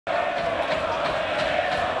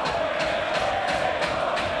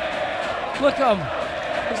Look at him.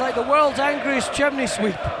 He's like the world's angriest chimney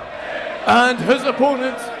sweep. And his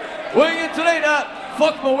opponent, weighing in tonight at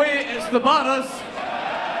fuck my way is the banners.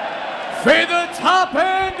 For the top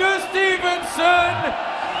end of Stevenson,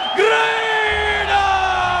 Grado!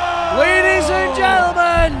 Ladies and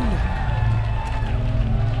gentlemen,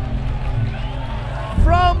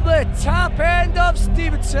 from the top end of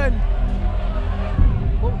Stevenson,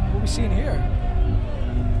 what are we seeing here?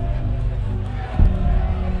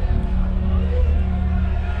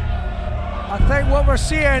 I think what we're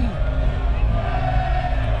seeing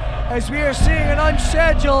is we are seeing an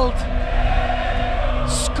unscheduled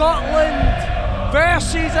Scotland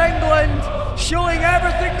versus England, showing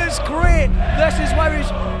everything that's great. This is why we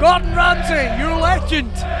Gordon Ramsay, you're a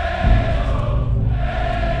legend.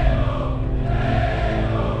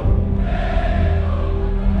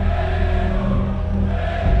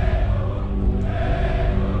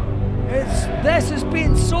 This has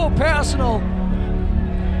been so personal.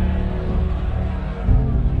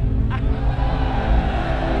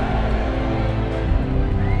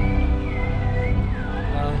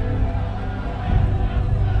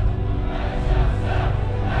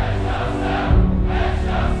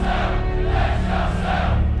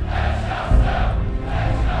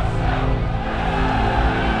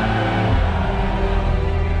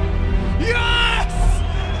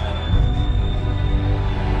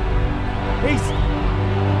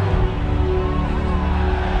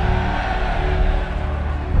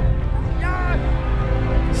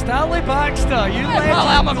 Stanley Baxter, you legend.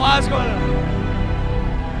 I'm a Glasgow.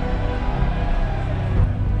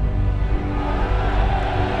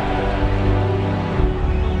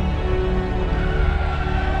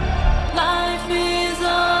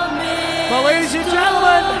 Well, ladies and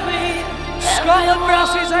gentlemen, Scotland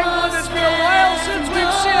versus England. It's been a while since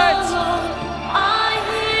we've seen it.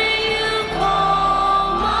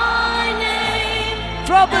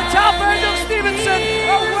 From the top end of Stevenson,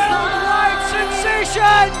 a worldwide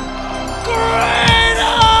sensation,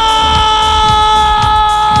 Grado!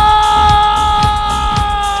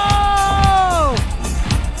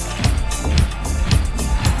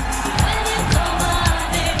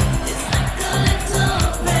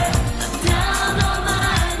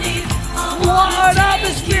 What an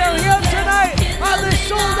atmosphere here tonight at the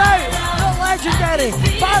sold out, the legendary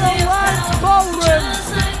Battlelands Ballroom.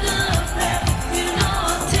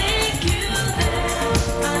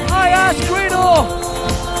 I asked Grado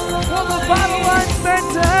what the Battlelands meant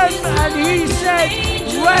to him, and he said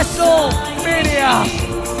WrestleMania.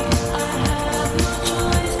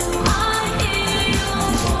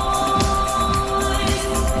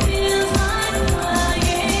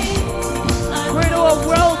 Grado, a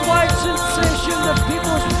worldwide sensation, the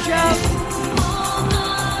people's champ,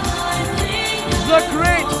 the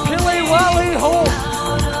great Pili Hope.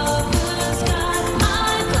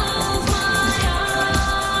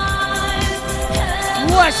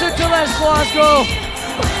 Listen to this, Glasgow.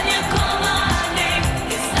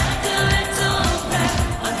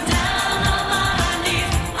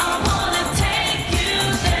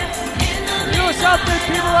 You know something,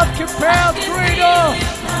 people have compared Grado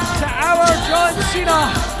to our John Cena,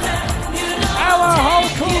 our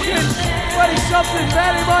Hulk Hogan, but he's something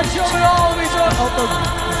very much over all of his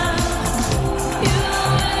own.